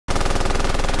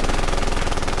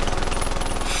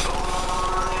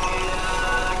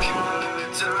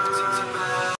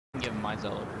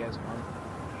Zello if you guys want.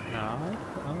 No,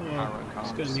 I'm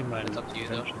just gonna need my It's up to you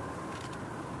though.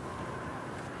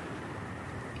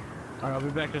 Alright, I'll be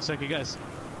back in a second, guys.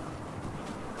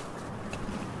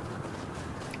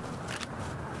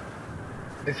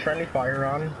 Is friendly fire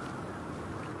on?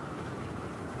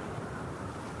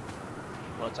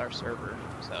 Well, it's our server,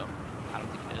 so I don't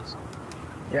think it is.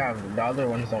 Yeah, the other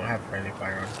ones don't have friendly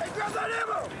fire on. Hey, grab that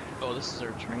ammo! Oh, this is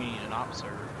our training and ops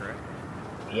server, correct?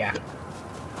 Yeah.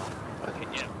 Okay,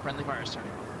 yeah, friendly fire is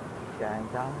turning. Gang,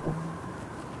 gang.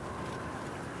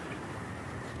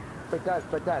 But guys,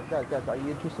 are you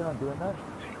interested in doing that?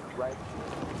 Right?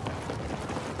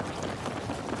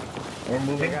 We're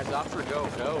moving. Yeah, guys, ops for go.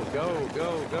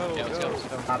 Yeah, let's go.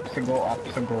 Obstacle.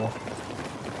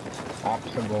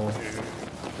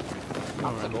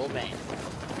 Obstacle, man.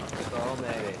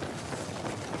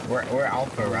 We're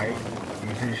alpha, right?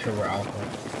 I'm pretty sure we're alpha.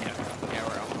 Yeah,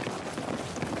 we're alpha.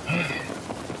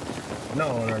 No.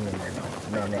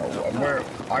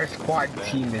 Our squad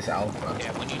team is alpha.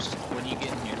 Yeah, when you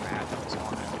get in your map, it's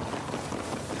on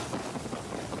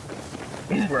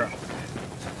it. Bro.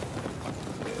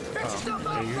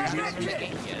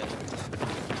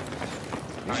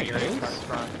 Alright, you're ready to start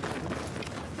front.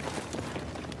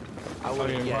 I would,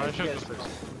 yeah,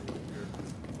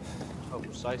 oh,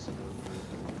 precisely.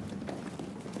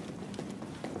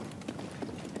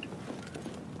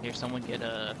 Here, someone get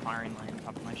a firing line on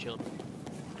top of my shield.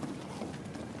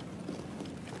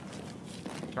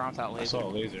 Turn off that I laser. saw a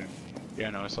laser. Yeah,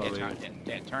 no, I saw a laser.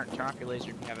 Turn off your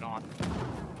laser if you have it on.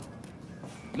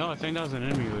 No, I think that was an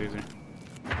enemy laser.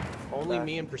 Only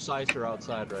me and Precise are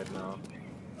outside right now.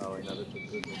 Oh, wait, no,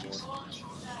 there's more.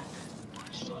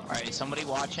 Alright, is somebody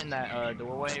watching that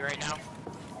doorway right now?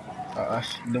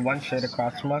 The one straight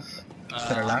across from us.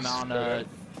 To the left. I'm on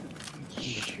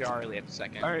Charlie at the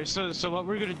second. Alright, so what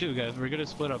we're gonna do, guys, we're gonna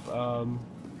split up.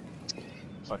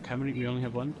 Fuck, how many? We only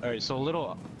have one? Alright, so a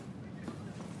little.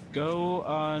 Go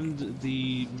on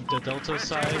the Delta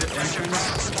side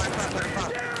entrance.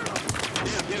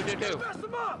 Do.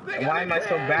 Why am I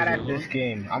so bad at this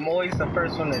game? I'm always the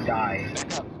first one to die.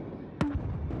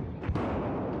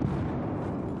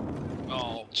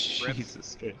 Oh, rip.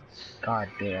 Jesus Christ. God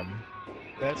damn.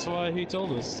 That's why he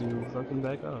told us to fucking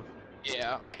back off.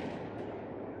 Yeah.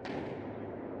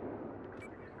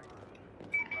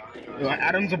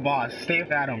 Adam's a boss. Stay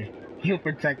with Adam. He'll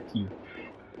protect you.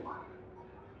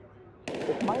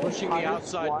 Pushing the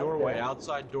outside doorway,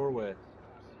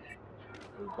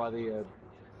 By the,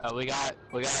 We got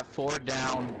 4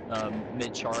 down,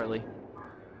 mid Charlie.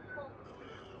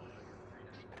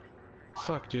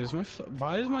 Fuck, dude,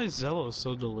 why is my Zello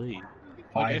so delayed?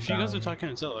 Like, if you guys are talking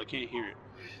in Zello, I can't hear it.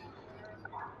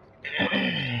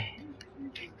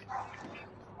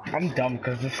 I'm dumb,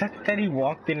 because the second that he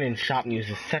walked in and shot me was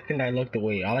the second I looked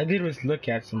away. All I did was look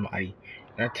at somebody,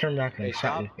 and I turned back and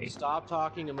shot in the face. Stop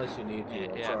talking unless you need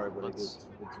to. I'm Yeah, sorry, but it's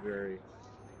very...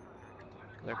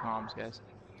 Clear comms, guys.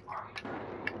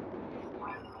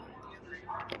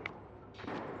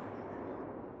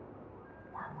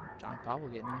 John Powell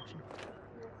getting action.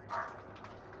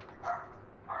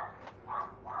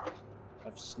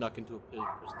 I've snuck into a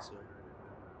prison cell.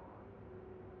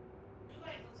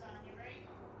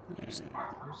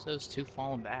 Who's those 2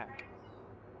 falling back?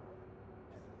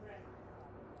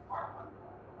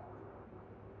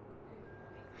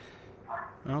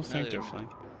 I don't think they're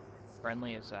flanking.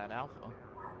 Friendly as that alpha.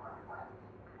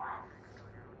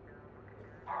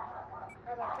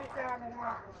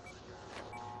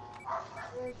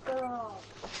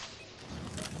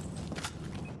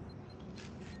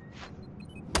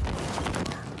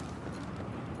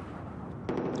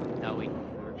 No, we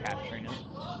were capturing him.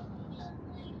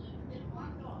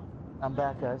 I'm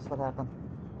back, guys. What happened?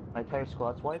 My entire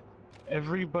squad's wiped?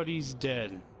 Everybody's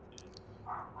dead.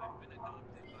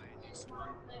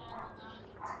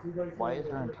 Why is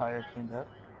our entire team dead?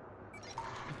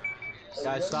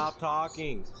 Guys, stop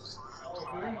talking!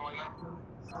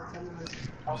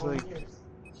 There's like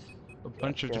a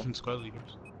bunch of different squad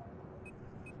leaders.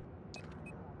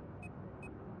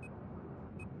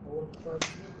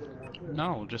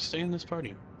 No, just stay in this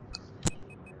party.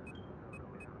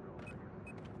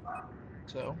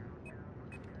 So?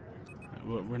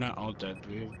 We're not all dead.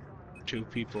 We have 2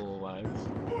 people alive.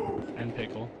 And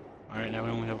Pickle. Alright, now we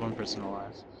only have 1 person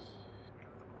alive.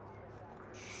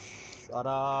 Shut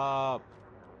up!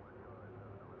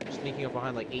 I'm sneaking up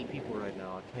behind like 8 people right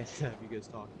now. I can't have you guys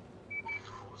talking.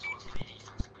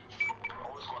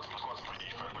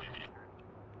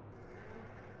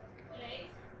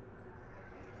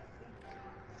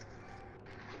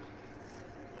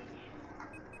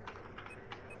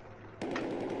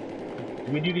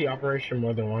 We do the operation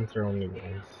more than once or only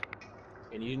once.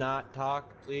 Can you not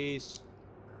talk, please?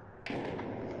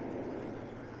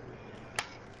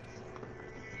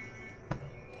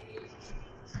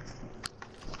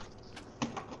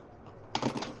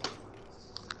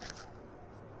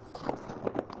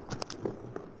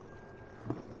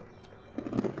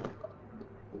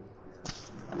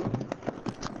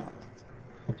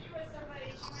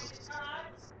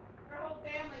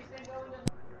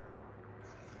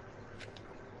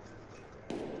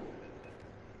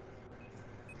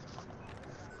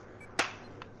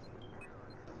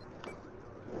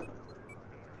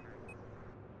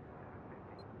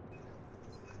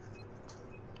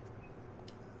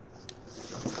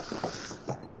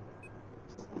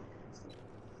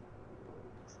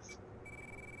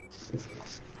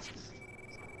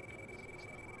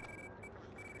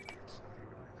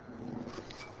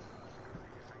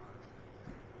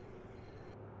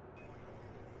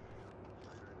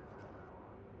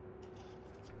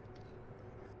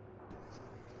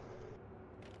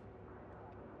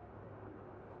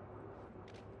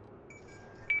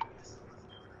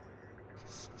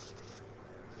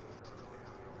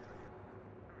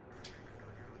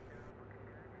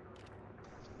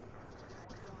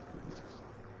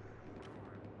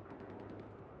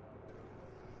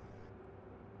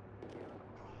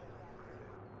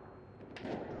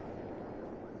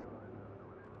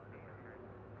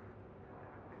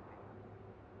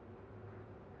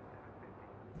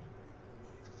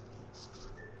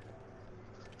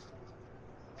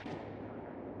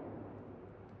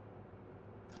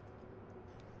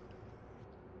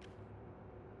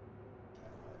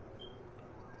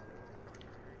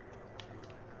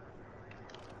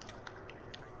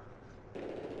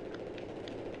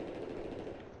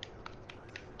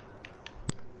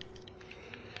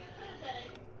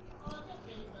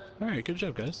 Alright, good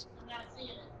job, guys.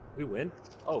 We win?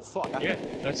 Oh, fuck. Yeah,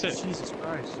 that's it. Jesus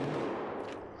Christ,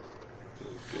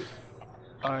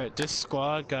 Alright, this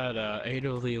squad got 8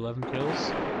 of the 11 kills.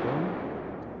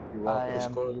 Boom. I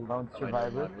am the lone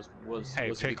survivor. Hey,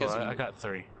 was it Pickle, because of I got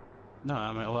 3. No,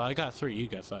 I mean, well, I got 3, you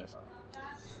got 5.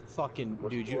 fucking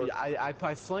dude, I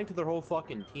flanked their whole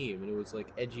fucking team and it was like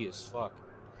edgy as fuck.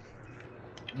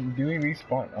 Do we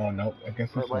respawn? Oh no, I guess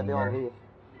it's Why'd they all over. leave?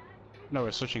 No,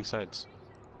 we're switching sides.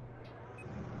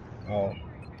 Oh.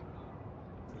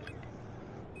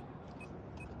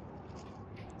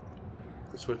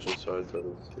 We're switching sides out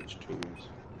of switch teams.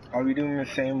 Are we doing the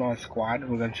same squad?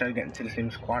 We're gonna try to get into the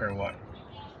same squad or what?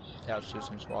 Yeah, let's do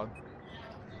some squad.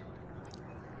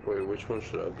 Wait, which one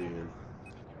should I be in?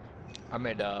 I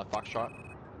made Foxtrot.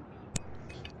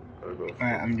 I'll go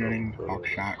Alright, I'm doing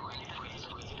Foxtrot.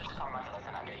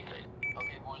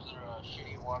 Okay, boys that are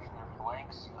shitty watching their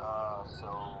flanks, so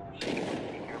be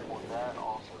careful with that.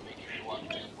 Also, make sure you watch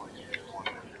them for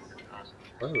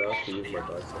I'm allowed to use my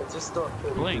dice. Just start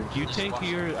Blink, you take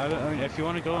your. I mean, if you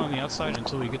want to go on the outside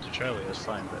until we get to Charlie, that's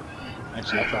fine, but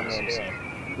actually, I'll try to see side.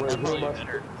 Wait, who am I?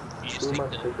 Better. You just Who am I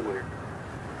take the... taking with?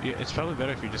 Yeah, it's probably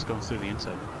better if you're just going through the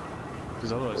inside.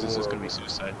 Because otherwise, this is going to be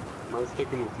suicide. Am I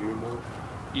sticking with you more?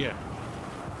 Yeah.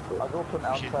 I'll go from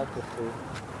outside to through.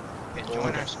 Okay,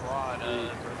 join our squad.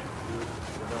 We're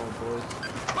going, boys.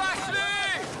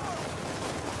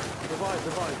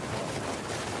 Divide.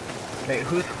 Hey,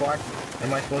 whose squad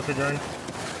am I supposed to join?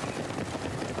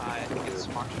 I think it's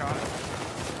Foxtrot.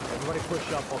 Everybody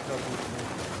push up, I'll cover you.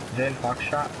 Join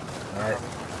Foxtrot? Alright.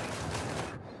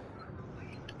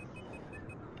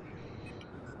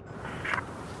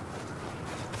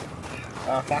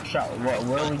 Foxtrot, where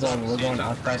are we going? We're going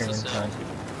outside or inside?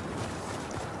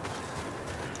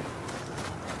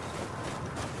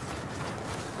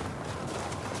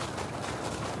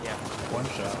 Yeah. One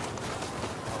shot.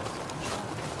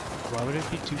 Why would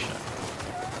it be 2 shot?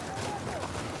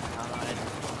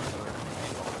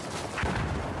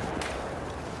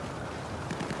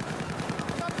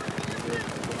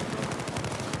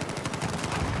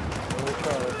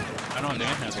 I don't know,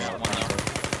 Dan has a lot of One though.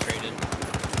 Traded.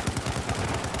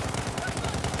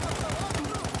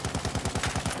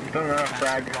 Don't know,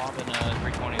 frag. Rob and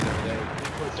 320 the other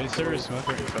day. Is there a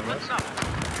smoker in front of us?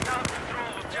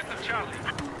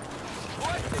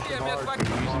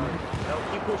 No,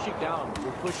 keep pushing down.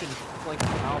 We're pushing flanking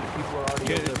out. People are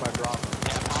already over there by drop.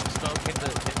 Yeah, bomb smoke, hit the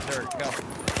dirt, go.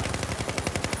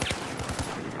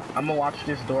 I'm gonna watch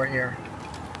this door here.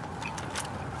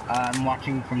 I'm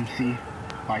watching from C,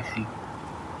 by C.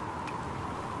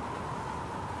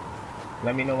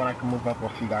 Let me know when I can move up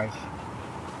with you guys.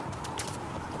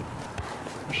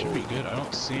 We should be good. I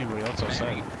don't see anybody else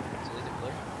outside. Is it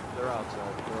clear? They're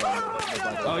outside.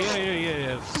 They're Oh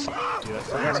yeah. Fuck, dude, I I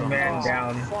forgot got a something. man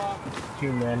down.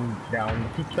 2 men down.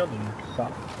 He killed him.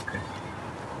 Stop. Okay.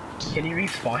 Can you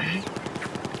respawn?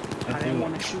 I didn't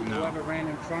want to shoot whoever ran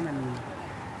in front of me.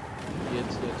 Yeah,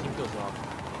 team kills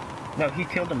off. No, he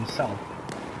killed himself.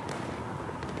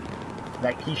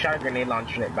 Like, he shot a grenade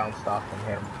launcher and it bounced off and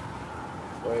hit him.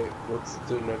 Wait, what's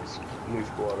the next new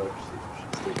squad actually?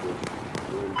 Should stick with.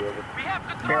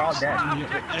 They're all dead.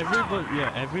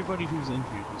 Everybody who's in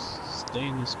here, just stay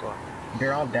in the squad.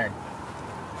 They're all dead.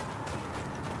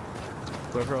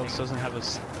 Whoever else doesn't have a...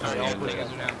 Alright, all push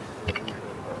guys are down.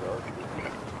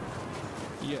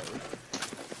 Yeah.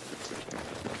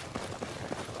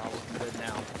 All looking good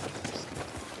now.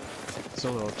 It's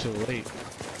a little too late.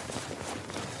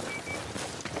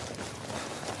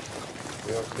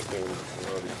 We are taking.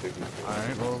 We're already taking.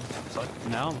 Alright, well, fuck,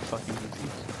 now I'm fucking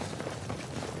confused.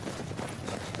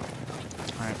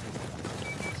 Alright.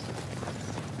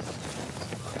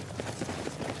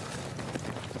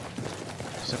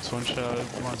 Since one shot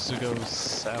wants to go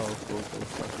south, we'll go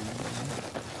fucking...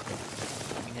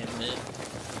 We can hit mid.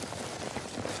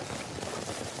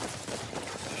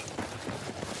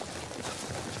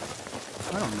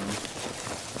 I don't know.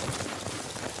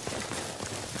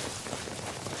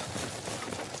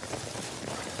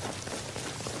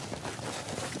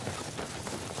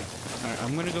 Alright,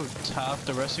 I'm gonna go top.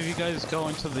 The rest of you guys go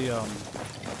into the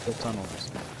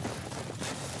tunnels.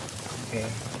 Okay.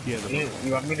 Yeah,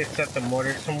 You want me to set the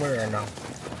mortar somewhere or no?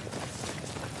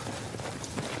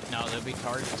 No, there'll be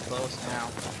targets close now.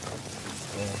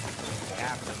 Yeah. We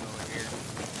have them over here.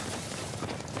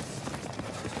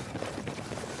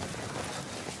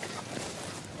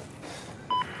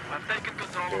 I've taken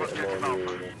control of Okay, objective I'm on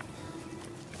Alpha. here.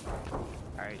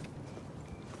 Alright.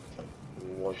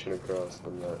 I'm watching across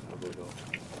from that. There we go.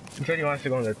 He said he wants to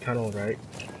go in the tunnel, right?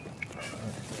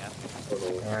 Yeah.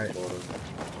 Tunnel, Alright. bottom.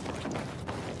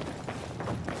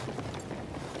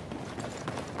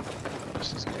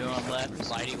 Going left,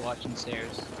 Lighty watching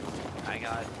stairs. I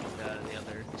got the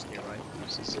other stairway.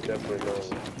 Definitely no.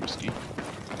 risky.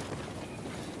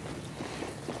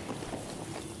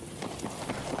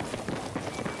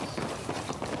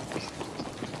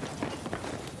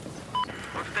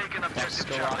 We've taken Tex, objective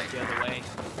go Charlie. watch the other way.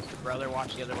 Brother,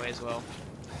 watch the other way as well.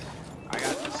 I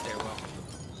got the stairwell.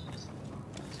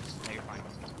 No, you're fine.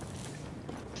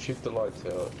 Shoot the lights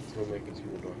out. It's gonna make it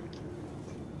too dark.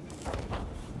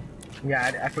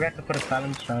 Yeah, I forgot to put a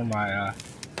silencer on my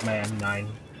my M9.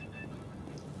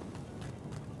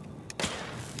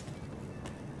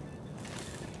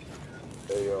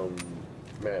 Hey,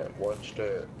 Matt, watch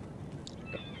that.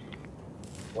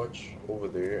 Watch over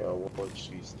there. I will watch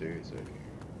these stairs right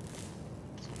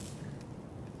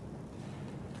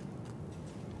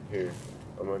here. Here,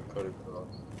 I'm gonna cut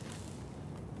across.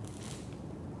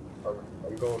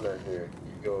 I'm going right here.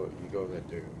 You go right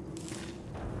there.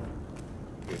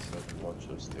 Okay, so I can watch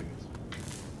those stairs.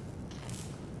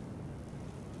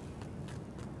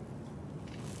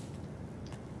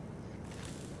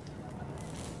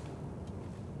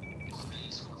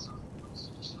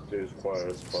 Stay as quiet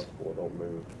as possible, don't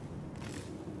move.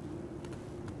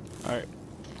 Alright.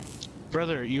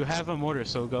 Brother, you have a mortar,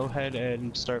 so go ahead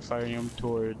and start firing them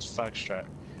towards Foxtrot.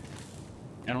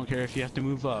 I don't care if you have to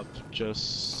move up,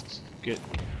 just get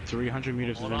 300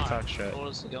 meters Hold within on. Foxtrot. Told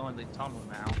us to go in the tunnel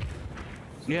now.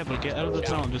 Yeah, but get out of the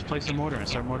tunnel and just place a mortar and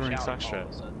start mortaring Shout all of Foxtrot.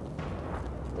 a sudden.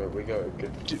 Wait, we got a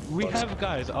good. Dude, we have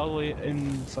guys all the way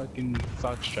in fucking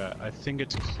Foxtrot. I think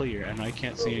it's clear, and I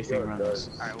can't see anything around us.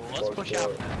 Alright, well let's push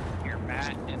out then. Here,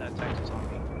 Matt and Texas on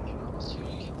me.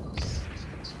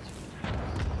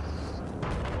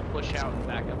 We'll push out and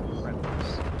back up the red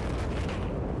ones.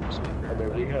 I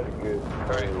mean, we had a good.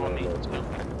 Alright, on me, let's go.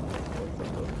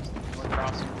 We're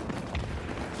crossing.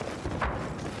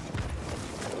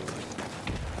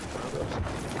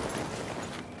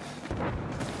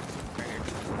 Right here.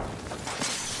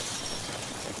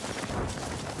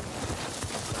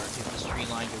 Alright, get this tree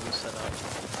line to set up.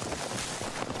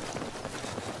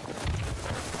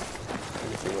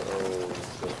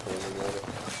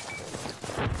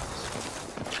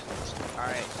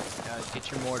 Alright,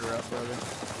 get your mortar up, brother.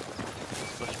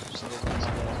 Push some of those ones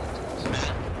together.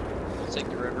 We'll take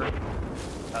the river.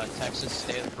 Texas,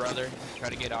 stay with brother. Try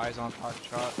to get eyes on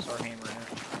Foxtrot. Start hammering it.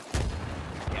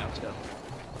 Yeah, let's go.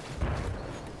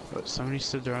 But somebody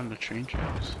stood there on the train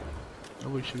tracks. Oh,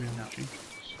 we should be on the train tracks.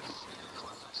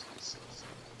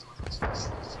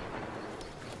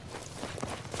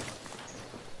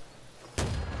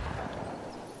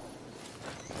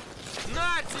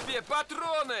 На тебе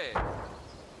патроны!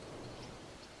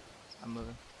 I'm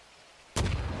moving.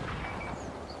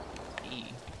 E.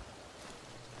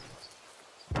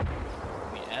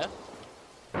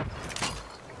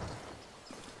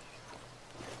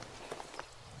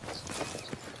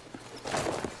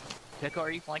 Pickle,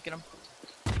 are you flanking him?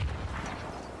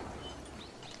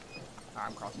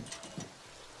 I'm crossing.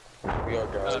 We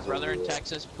got guys. Brother in over there.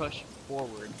 Texas, push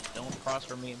forward. Don't cross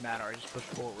where me and Matt are. Just push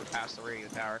forward past the radio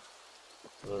tower.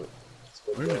 Alright.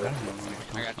 Where did that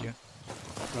I got you.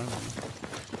 go?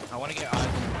 I want to get eyes.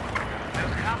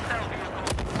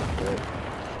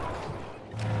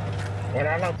 We're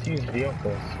not allowed to use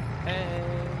vehicles. Hey.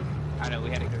 I know we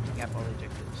had to go cap all the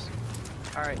objectives.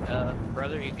 All right,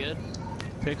 brother, you good?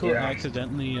 Pickle Yeah.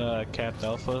 accidentally capped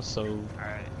Alpha, so. All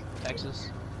right, Texas.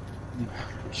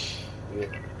 Yeah.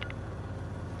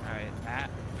 All right, Matt.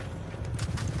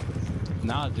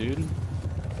 Nah, dude. I'm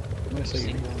gonna say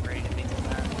Single and ready to be on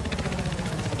that.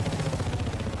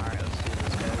 All right, let's see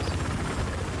what this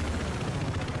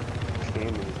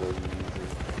Cameras are easy.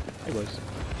 Hey, boys.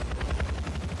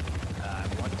 I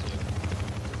want to.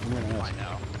 I'm gonna ask. I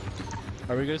know.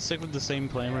 Are we gonna stick with the same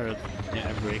plan where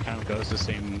everybody kind of goes the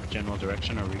same general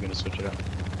direction, or are we gonna switch it up?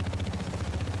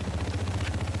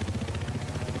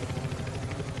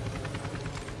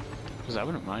 Because I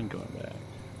wouldn't mind going back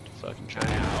to fucking try.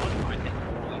 I wouldn't mind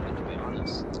it, to be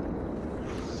honest.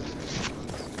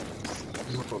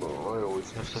 Hold on, I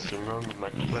always have such a run with my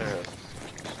class.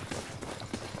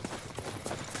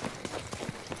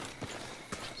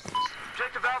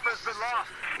 Objective Alpha has been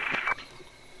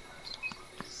lost.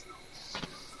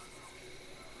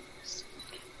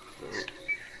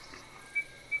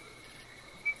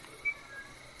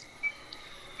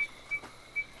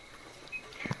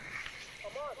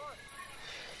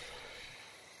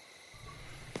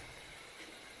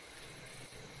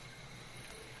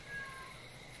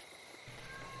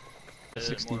 Uh,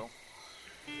 60. Mortal.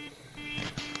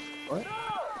 What?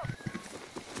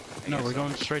 I No, guess we're so.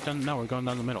 going straight down. No, we're going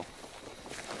down the middle.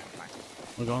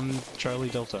 We're going Charlie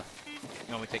Delta.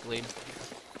 You want me to take lead?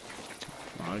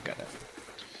 Oh, I got it.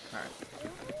 Alright.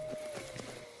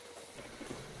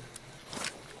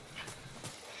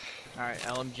 Alright,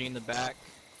 LMG in the back.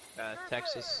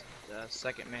 Texas,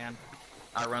 second man.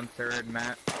 I run third,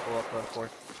 Matt. Pull up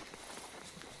fourth.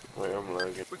 Wait, I'm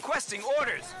lagging. Requesting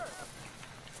orders.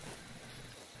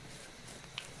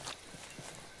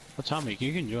 Well, Tommy,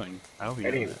 you can join. I hope you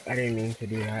I know didn't mean to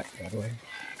do that, by the way.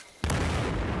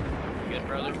 You good,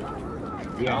 brother?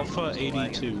 that. Yeah. Alpha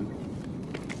 82.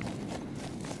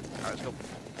 Alright, let's go.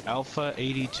 Alpha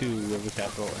 82 with a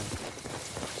capital N.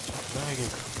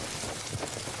 Lagging.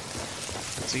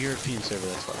 It's a European server,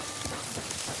 that's why.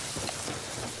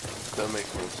 That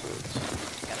makes no sense.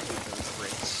 Gotta beat those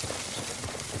Brits.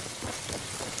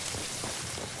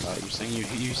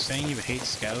 You saying you hate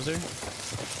Scouser?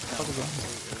 No, it was a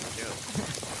joke.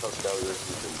 Fuck that was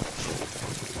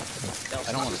That was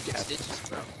I don't not wanna good cap. stitches,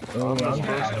 bro. Oh, I'm supposed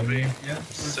to be happy.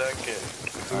 second.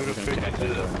 Who I'm would gonna have cap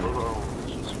figured that. it out?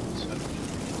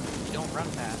 You don't run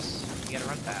fast. You gotta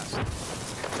run fast.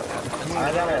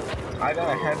 I got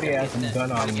a heavy ass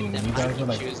gun on me. You guys are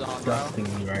like Shoes on, bro. dusting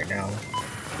me right now.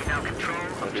 I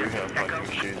do have hiking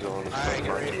shoes on. Alright,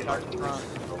 get ready to park in front.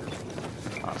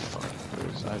 Ah, fuck.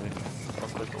 I think. I'll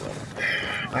click the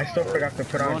letter. I still forgot to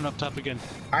put Going on. up top again.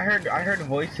 I heard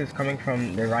voices coming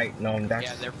from the right. No, that's.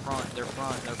 Yeah, they're front.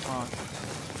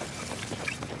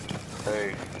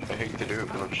 Hey, I hate to do it,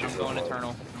 but I'm I'm shooting. going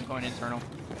internal.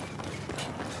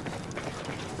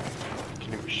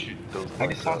 Can you shoot those? I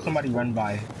just saw somebody run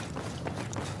by.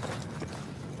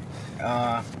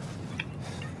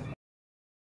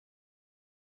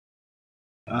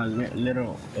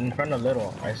 Little in front of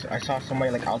Little. I saw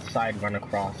somebody like outside run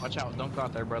across. Watch out, don't go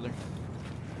out there, brother.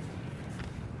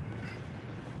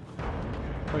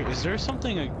 Wait, is there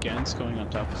something against going on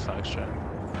top of Foxtrot?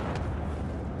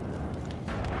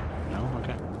 No?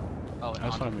 Okay. Oh, I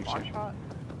just wanna make sure. Foxtrot?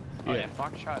 Oh Yeah. yeah,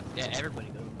 Foxtrot. Yeah, everybody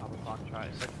goes on top of Foxtrot.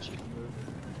 It's like a cheap move.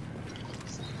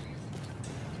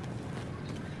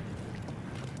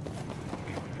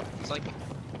 It's like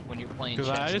when you're playing.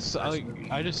 Because chess,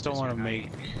 I just don't want to you're make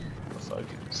a fucking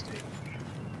mistake.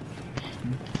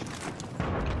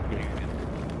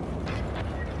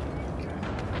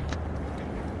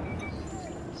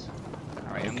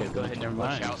 Alright, I'm Okay, gonna go ahead never and push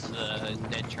mind. out to the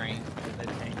dead train. The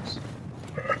dead trains.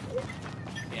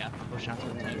 Yeah, push out to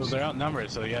the tanks. Well, they're outnumbered,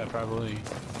 so yeah, probably.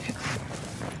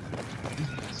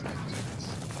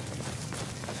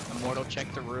 Immortal,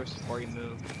 check the roofs before you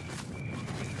move.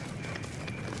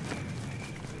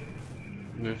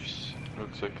 This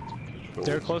looks like it's peaceful.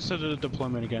 They're close to the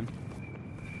deployment again.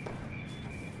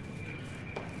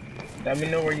 Let me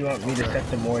know where you want me to set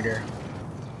the mortar.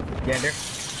 Gander.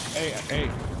 Hey,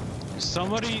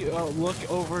 somebody look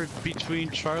over between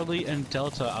Charlie and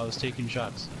Delta. I was taking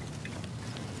shots.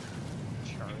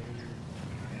 Charlie.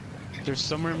 There's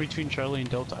somewhere in between Charlie and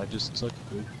Delta. I just took.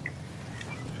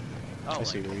 Oh, I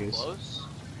see like where he is. close?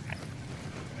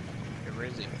 Where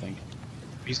is he? I think.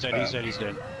 He's dead, he's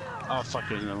dead. Oh, fuck,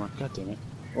 there's another one. God damn it.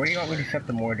 Where do you want me to set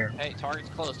the mortar? Hey, target's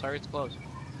close, target's close.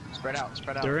 Spread out,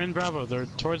 spread out. They're in Bravo, they're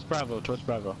towards Bravo,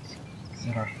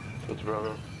 Okay. What's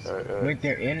brother? Wait,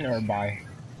 they're in or by?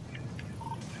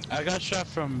 I got shot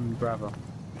from Bravo.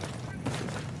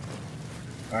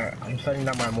 Alright, I'm setting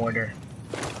up my mortar.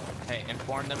 Hey,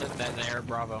 inform them that they're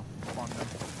Bravo. Inform them.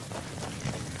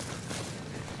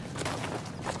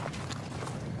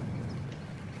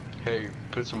 Hey,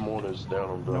 put some mortars down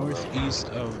on Bravo. Northeast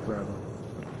of Bravo.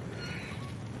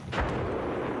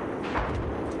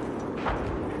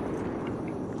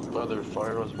 Brother,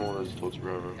 fire those mortars towards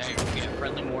Bravo. Hey, we got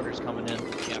friendly mortars coming in.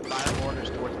 Yeah, fire mortars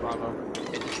towards Bravo.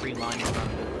 Hit the tree line in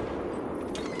front of it.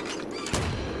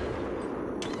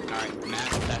 Alright, Matt,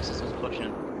 Texas is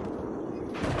pushing.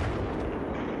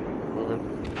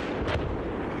 Moving.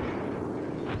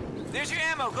 There's your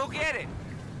ammo. Go get it.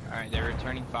 Alright, they're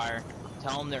returning fire.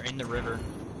 Tell them they're in the river.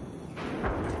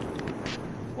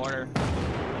 Mortar.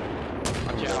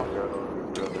 Watch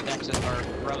out. Brother. Texas, or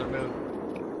brother, move.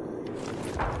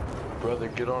 Brother,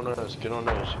 get on us, get on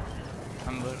us.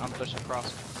 I'm pushing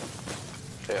across.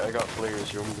 Hey, I got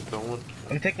flares, you want me to throw one?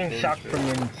 I'm taking shots from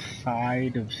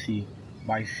inside of C.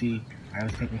 By C. I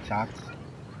was taking shots.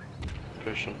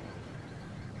 Pushing.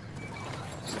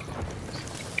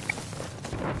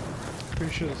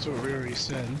 Pretty sure that's what we already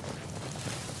said.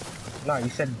 No, you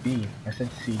said B. I said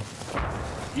C.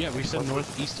 Yeah, we said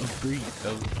northeast of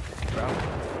Bravo.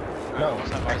 No,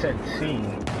 I said C.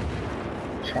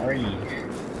 Charlie.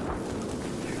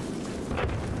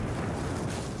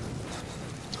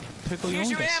 Pickle,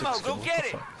 Here's your ammo. Go get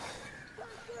it.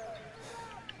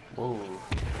 Whoa.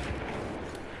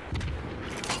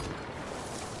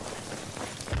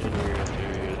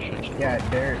 Yeah,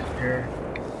 they're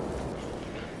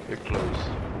close.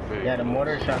 Very yeah, the close.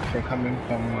 mortar shots are coming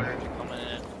Mortars are coming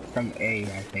in. from A,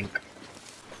 I think.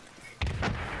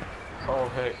 Oh,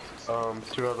 hey, to our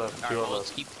left, Alright, to our well,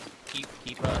 let's left. keep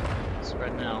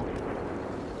spreading out.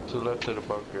 To the left of the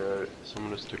bunker,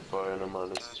 someone just took fire and a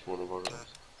minus is one of our guys.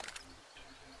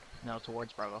 No,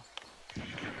 towards Bravo.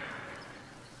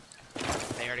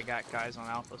 They already got guys on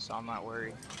Alpha, so I'm not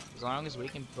worried. As long as we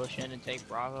can push in and take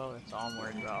Bravo, that's all I'm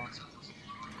worried about.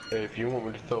 Hey, if you want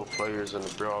me to throw flares in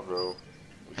the Bravo,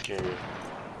 we can.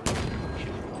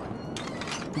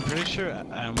 I'm pretty sure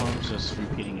Ammo's just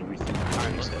repeating everything.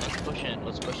 Alright, let's push in.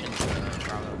 Let's push into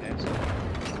Bravo, guys.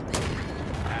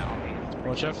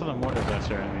 Watch out for the mortars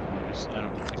after enemy mortars. I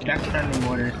don't think That's friendly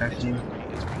mortars, that's you.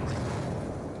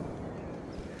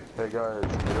 Hey guys,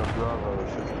 get on Bravo,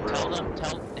 shoot the Bravo.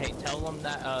 Tell them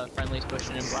that friendly's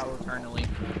pushing in Bravo currently.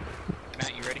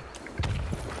 Matt, you ready?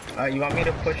 You want me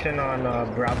to push in on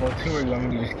Bravo 2 or you want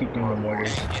me to just keep doing the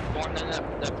mortars? Inform them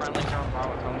that the friendlies are on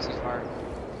Bravo. Tell them cease fire.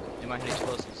 They might hit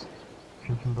explosives.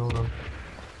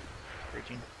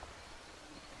 Reaching.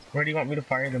 Where do you want me to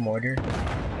fire the mortar?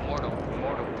 Mortal.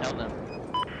 Tell them.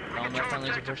 Tell them that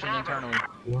friendlies are pushing internally.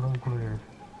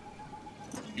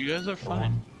 you guys are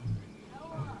fine.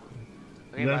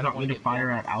 Okay, You but I guys don't want me to get fire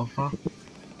blown. at Alpha?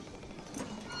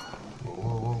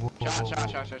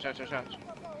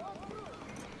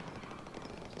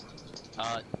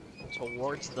 Shot.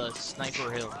 Towards the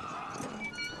sniper hill.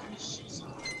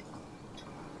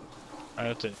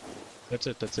 Alright, that's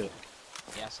it.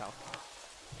 Yeah, south.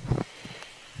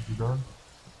 You done?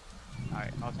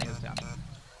 Alright, I'll take this down.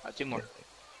 Two more.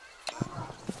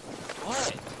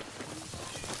 What?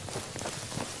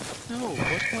 No,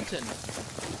 where's Clinton?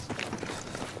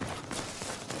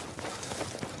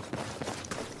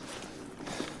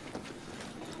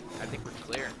 I think we're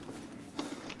clear.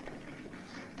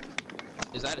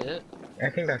 Is that it? I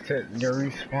think that's it. They're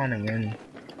respawning in.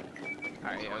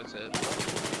 Alright, yeah, that's it.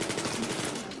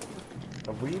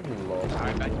 Have we even lost?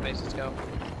 Alright, back to base, let's go.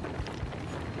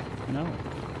 No.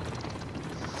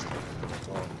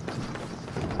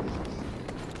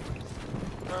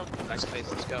 Back to base,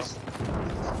 let's go.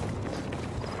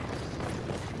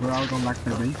 We're all going back to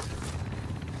the base.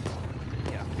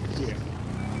 Yeah. Yeah.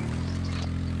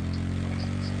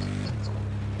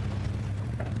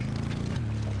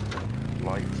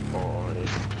 Lights on.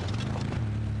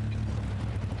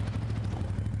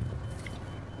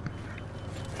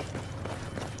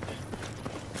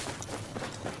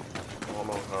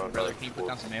 Brother, can you put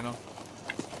down some ammo?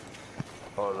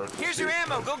 Oh, Here's your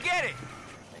ammo. Go get it.